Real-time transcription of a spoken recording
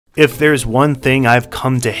If there's one thing I've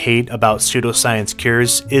come to hate about pseudoscience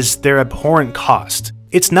cures, is their abhorrent cost.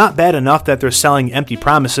 It's not bad enough that they're selling empty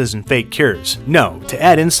promises and fake cures. No, to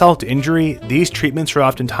add insult to injury, these treatments are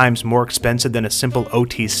oftentimes more expensive than a simple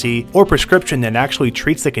OTC or prescription that actually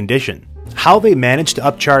treats the condition. How they manage to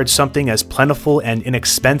upcharge something as plentiful and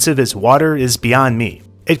inexpensive as water is beyond me.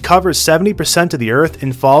 It covers 70% of the earth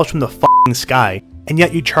and falls from the f***ing sky, and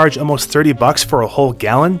yet you charge almost $30 for a whole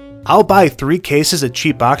gallon? I'll buy 3 cases of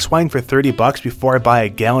cheap box wine for $30 before I buy a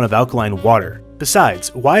gallon of alkaline water.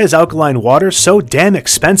 Besides, why is alkaline water so damn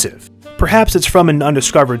expensive? Perhaps it's from an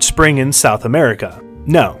undiscovered spring in South America.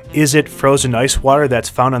 No. Is it frozen ice water that's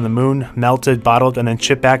found on the moon, melted, bottled, and then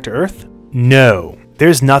shipped back to Earth? No.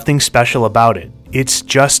 There's nothing special about it. It's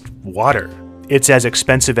just water. It's as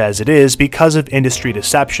expensive as it is because of industry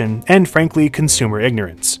deception and, frankly, consumer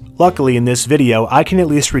ignorance. Luckily, in this video, I can at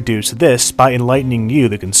least reduce this by enlightening you,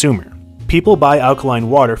 the consumer. People buy alkaline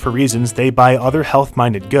water for reasons they buy other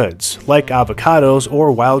health-minded goods, like avocados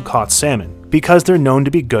or wild-caught salmon, because they're known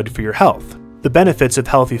to be good for your health. The benefits of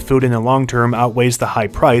healthy food in the long term outweighs the high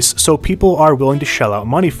price, so people are willing to shell out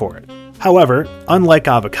money for it. However, unlike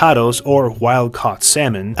avocados or wild-caught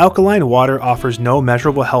salmon, alkaline water offers no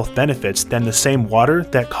measurable health benefits than the same water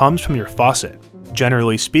that comes from your faucet.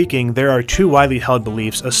 Generally speaking, there are 2 widely held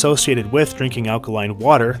beliefs associated with drinking alkaline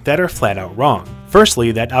water that are flat out wrong.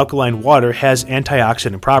 Firstly, that alkaline water has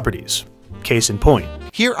antioxidant properties. Case in point.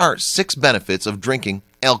 Here are 6 benefits of drinking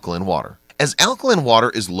alkaline water. As alkaline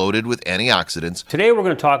water is loaded with antioxidants. Today we're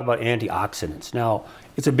going to talk about antioxidants. Now,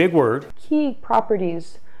 it's a big word. Key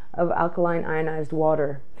properties of alkaline ionized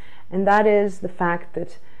water, and that is the fact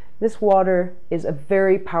that this water is a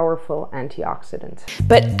very powerful antioxidant.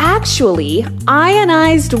 But actually,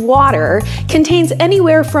 ionized water contains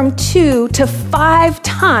anywhere from 2 to 5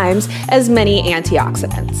 times as many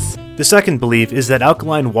antioxidants. The second belief is that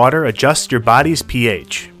alkaline water adjusts your body's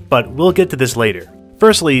pH, but we'll get to this later.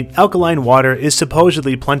 Firstly, alkaline water is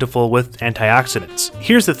supposedly plentiful with antioxidants.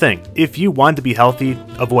 Here's the thing, if you want to be healthy,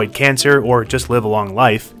 avoid cancer, or just live a long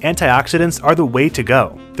life, antioxidants are the way to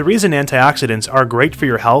go. The reason antioxidants are great for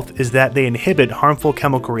your health is that they inhibit harmful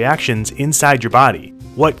chemical reactions inside your body.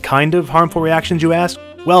 What kind of harmful reactions, you ask?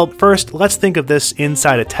 Well, first, let's think of this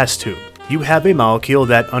inside a test tube. You have a molecule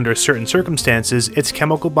that, under certain circumstances, its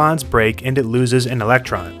chemical bonds break and it loses an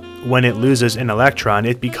electron. When it loses an electron,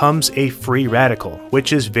 it becomes a free radical,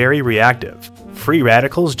 which is very reactive. Free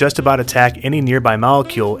radicals just about attack any nearby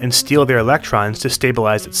molecule and steal their electrons to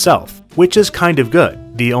stabilize itself, which is kind of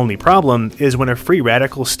good. The only problem is when a free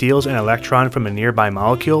radical steals an electron from a nearby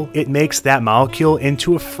molecule, it makes that molecule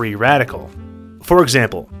into a free radical. For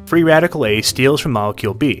example, free radical A steals from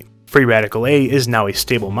molecule B. Free radical A is now a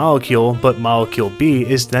stable molecule, but molecule B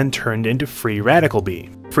is then turned into free radical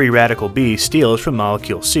B. Free radical B steals from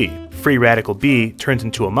molecule C. Free radical B turns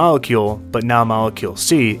into a molecule, but now molecule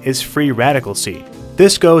C is free radical C.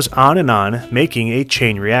 This goes on, making a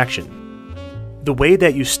chain reaction. The way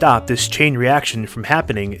that you stop this chain reaction from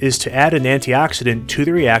happening is to add an antioxidant to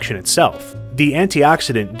the reaction itself. The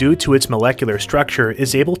antioxidant, due to its molecular structure,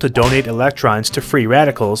 is able to donate electrons to free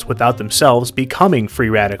radicals without themselves becoming free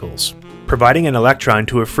radicals. Providing an electron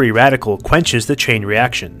to a free radical quenches the chain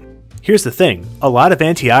reaction. Here's the thing, a lot of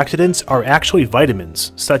antioxidants are actually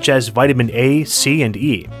vitamins, such as vitamin A, C, and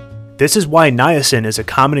E. This is why niacin is a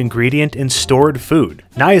common ingredient in stored food.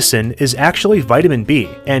 Niacin is actually vitamin B,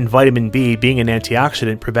 and vitamin B, being an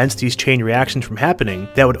antioxidant, prevents these chain reactions from happening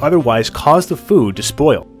that would otherwise cause the food to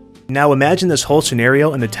spoil. Now imagine this whole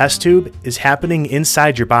scenario in the test tube is happening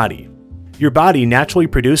inside your body. Your body naturally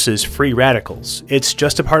produces free radicals. It's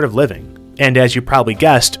just a part of living. And as you probably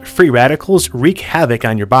guessed, free radicals wreak havoc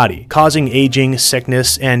on your body, causing aging,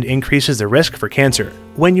 sickness, and increases the risk for cancer.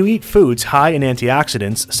 When you eat foods high in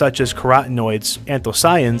antioxidants such as carotenoids,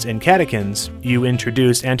 anthocyanins, and catechins, you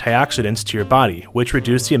introduce antioxidants to your body, which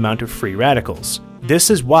reduce the amount of free radicals.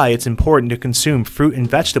 This is why it's important to consume fruit and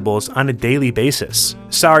vegetables on a daily basis.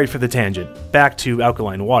 Sorry for the tangent, back to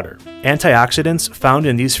alkaline water. Antioxidants found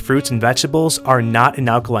in these fruits and vegetables are not in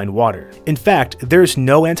alkaline water. In fact, there's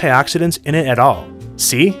no antioxidants in it at all.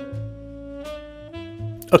 See?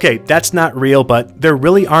 Okay, that's not real, but there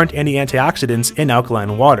really aren't any antioxidants in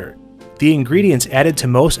alkaline water. The ingredients added to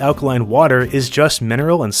most alkaline water is just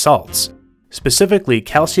mineral and salts. Specifically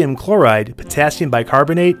calcium chloride, potassium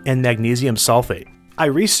bicarbonate, and magnesium sulfate. I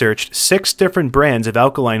researched 6 different brands of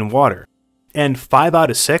alkaline water, and 5 out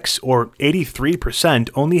of 6, or 83%,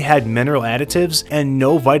 only had mineral additives and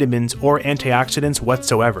no vitamins or antioxidants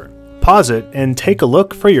whatsoever. Pause it and take a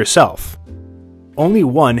look for yourself. Only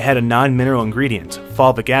one had a non-mineral ingredient,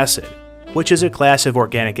 fulvic acid. which is a class of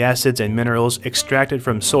organic acids and minerals extracted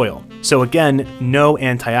from soil. So again, no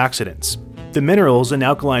antioxidants. The minerals in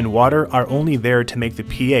alkaline water are only there to make the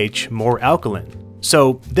pH more alkaline.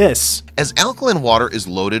 So this, as alkaline water is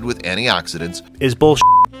loaded with antioxidants, is bullshit.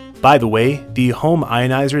 By the way, the home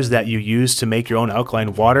ionizers that you use to make your own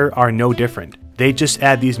alkaline water are no different. They just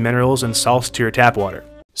add these minerals and salts to your tap water.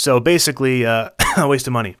 So basically, a waste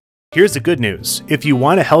of money. Here's the good news. If you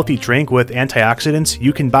want a healthy drink with antioxidants,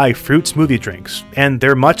 you can buy fruit smoothie drinks, and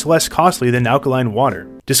they're much less costly than alkaline water.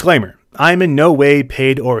 Disclaimer. I'm in no way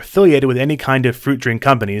paid or affiliated with any kind of fruit drink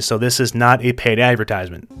company, so this is not a paid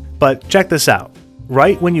advertisement. But check this out.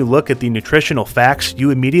 Right when you look at the nutritional facts,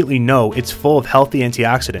 you immediately know it's full of healthy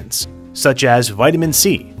antioxidants, such as vitamin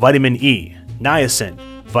C, vitamin E, niacin,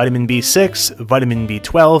 vitamin B6, vitamin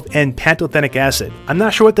B12, and pantothenic acid. I'm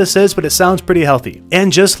not sure what this is, but it sounds pretty healthy.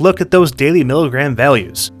 And just look at those daily milligram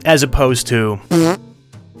values, as opposed to...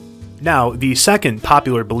 Now, the second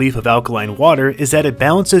popular belief of alkaline water is that it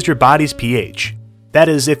balances your body's pH. That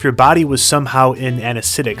is, if your body was somehow in an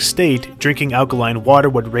acidic state, drinking alkaline water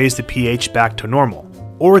would raise the pH back to normal.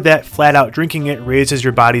 Or that flat out drinking it raises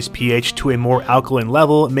your body's pH to a more alkaline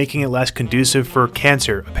level, making it less conducive for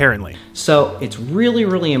cancer, apparently. So it's really,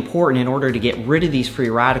 really important in order to get rid of these free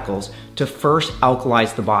radicals to first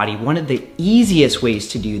alkalize the body. One of the easiest ways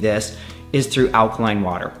to do this is through alkaline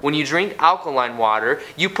water. When you drink alkaline water,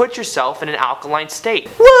 you put yourself in an alkaline state.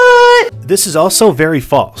 What? This is also very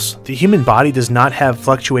false. The human body does not have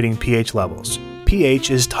fluctuating pH levels.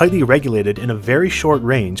 pH is tightly regulated in a very short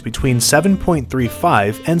range between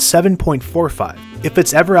 7.35 and 7.45. If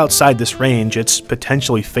it's ever outside this range, it's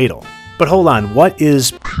potentially fatal. But hold on, what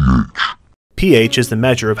is pH? pH is the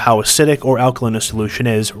measure of how acidic or alkaline a solution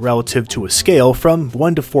is relative to a scale from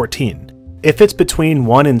 1 to 14. If it's between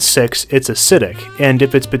 1 and 6, it's acidic, and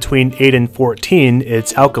if it's between 8 and 14,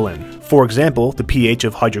 it's alkaline. For example, the pH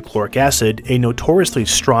of hydrochloric acid, a notoriously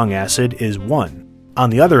strong acid, is 1. On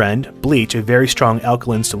the other end, bleach, a very strong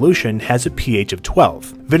alkaline solution, has a pH of 12.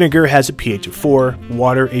 Vinegar has a pH of 4,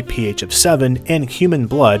 water a pH of 7, and human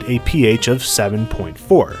blood a pH of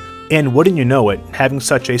 7.4. And wouldn't you know it, having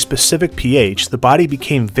such a specific pH, the body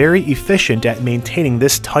became very efficient at maintaining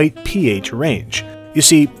this tight pH range. You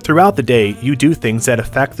see, throughout the day, you do things that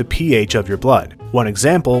affect the pH of your blood. One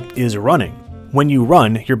example is running. When you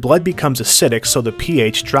run, your blood becomes acidic, so the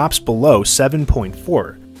pH drops below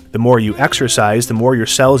 7.4. The more you exercise, the more your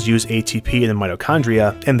cells use ATP in the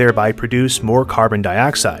mitochondria and thereby produce more carbon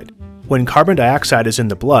dioxide. When carbon dioxide is in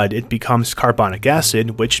the blood, it becomes carbonic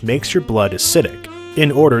acid, which makes your blood acidic. In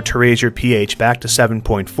order to raise your pH back to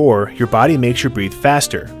 7.4, your body makes you breathe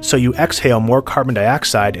faster, so you exhale more carbon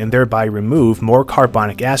dioxide and thereby remove more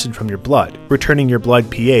carbonic acid from your blood, returning your blood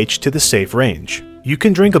pH to the safe range. You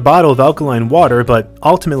can drink a bottle of alkaline water, but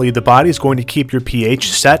ultimately the body is going to keep your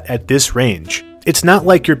pH set at this range. It's not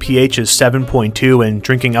like your pH is 7.2 and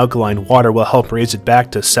drinking alkaline water will help raise it back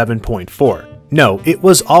to 7.4. No, it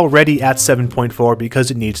was already at 7.4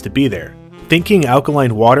 because it needs to be there. Thinking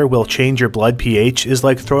alkaline water will change your blood pH is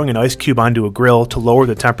like throwing an ice cube onto a grill to lower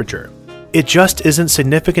the temperature. It just isn't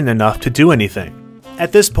significant enough to do anything.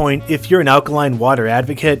 At this point, if you're an alkaline water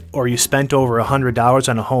advocate or you spent over $100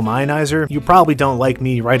 on a home ionizer, you probably don't like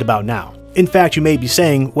me right about now. In fact, you may be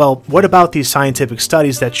saying, well, what about these scientific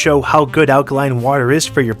studies that show how good alkaline water is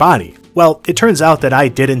for your body? Well, it turns out that I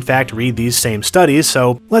did in fact read these same studies,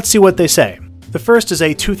 so let's see what they say. The first is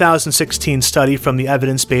a 2016 study from the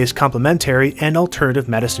Evidence-Based Complementary and Alternative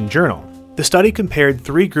Medicine Journal. The study compared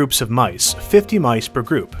 3 groups of mice, 50 mice per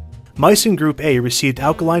group. Mice in Group A received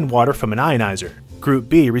alkaline water from an ionizer, Group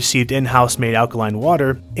B received in-house made alkaline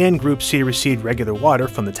water, and Group C received regular water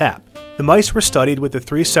from the tap. The mice were studied with the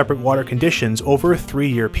 3 separate water conditions over a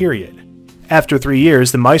 3-year period. After 3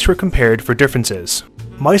 years, the mice were compared for differences.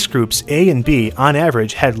 Mice groups A and B on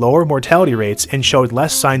average had lower mortality rates and showed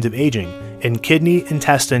less signs of aging in kidney,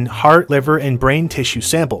 intestine, heart, liver, and brain tissue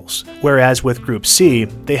samples, whereas with Group C,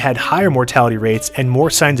 they had higher mortality rates and more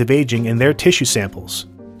signs of aging in their tissue samples.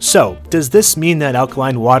 So, does this mean that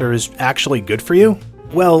alkaline water is actually good for you?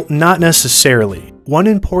 Well, not necessarily. One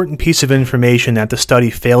important piece of information that the study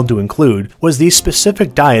failed to include was the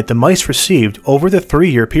specific diet the mice received over the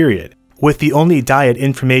 3-year period, with the only diet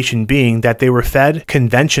information being that they were fed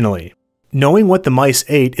conventionally. Knowing what the mice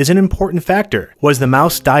ate is an important factor. Was the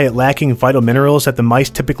mouse diet lacking vital minerals that the mice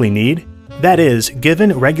typically need? That is,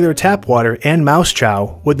 given regular tap water and mouse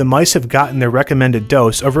chow, would the mice have gotten their recommended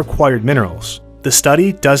dose of required minerals? The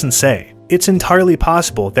study doesn't say. It's entirely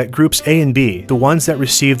possible that groups A and B, the ones that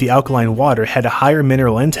received the alkaline water, had a higher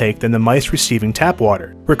mineral intake than the mice receiving tap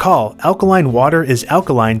water. Recall, alkaline water is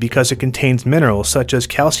alkaline because it contains minerals such as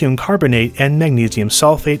calcium carbonate and magnesium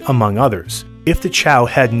sulfate, among others. If the chow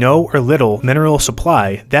had no or little mineral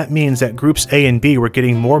supply, that means that groups A and B were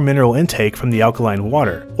getting more mineral intake from the alkaline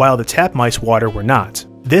water, while the tap mice water were not.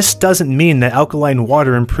 This doesn't mean that alkaline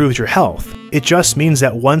water improves your health. It just means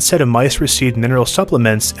that one set of mice received mineral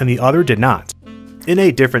supplements and the other did not. In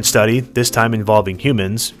a different study, this time involving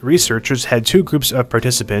humans, researchers had two groups of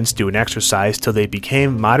participants do an exercise till they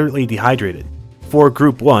became moderately dehydrated. For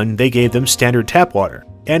group 1, they gave them standard tap water,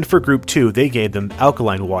 and for group 2, they gave them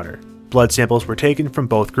alkaline water. Blood samples were taken from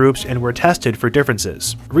both groups and were tested for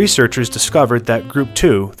differences. Researchers discovered that Group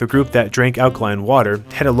 2, the group that drank alkaline water,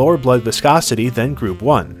 had a lower blood viscosity than Group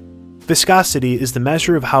 1. Viscosity is the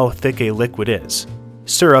measure of how thick a liquid is.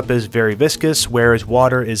 Syrup is very viscous, whereas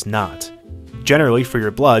water is not. Generally, for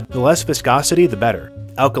your blood, the less viscosity, the better.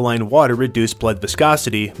 Alkaline water reduced blood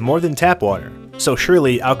viscosity more than tap water, so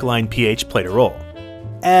surely alkaline pH played a role.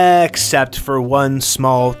 Except for one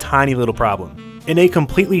small, tiny little problem. In a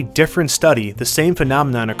completely different study, the same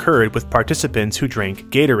phenomenon occurred with participants who drank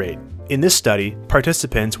Gatorade. In this study,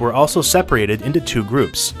 participants were also separated into two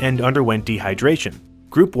groups and underwent dehydration.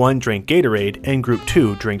 Group 1 drank Gatorade and Group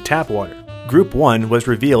 2 drank tap water. Group 1 was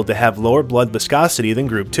revealed to have lower blood viscosity than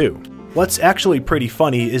Group 2. What's actually pretty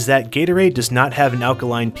funny is that Gatorade does not have an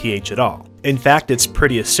alkaline pH at all. In fact, it's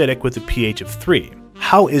pretty acidic with a pH of 3.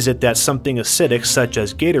 How is it that something acidic such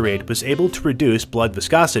as Gatorade was able to reduce blood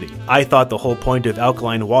viscosity? I thought the whole point of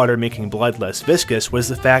alkaline water making blood less viscous was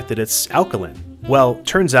the fact that it's alkaline. Well,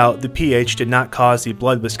 turns out the pH did not cause the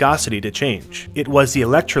blood viscosity to change. It was the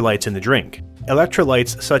electrolytes in the drink.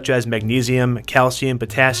 Electrolytes such as magnesium, calcium,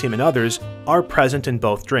 potassium, and others are present in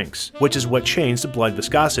both drinks, which is what changed the blood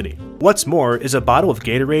viscosity. What's more is a bottle of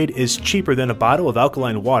Gatorade is cheaper than a bottle of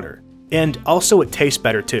alkaline water. And also it tastes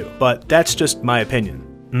better too, but that's just my opinion.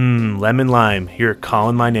 Lemon lime, you're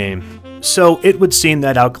calling my name. So it would seem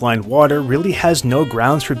that alkaline water really has no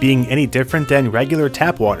grounds for being any different than regular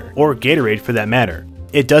tap water, or Gatorade for that matter.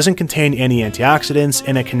 It doesn't contain any antioxidants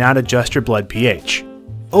and it cannot adjust your blood pH.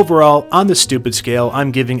 Overall, on the stupid scale,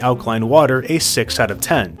 I'm giving alkaline water a 6 out of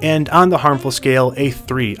 10, and on the harmful scale, a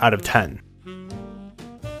 3 out of 10.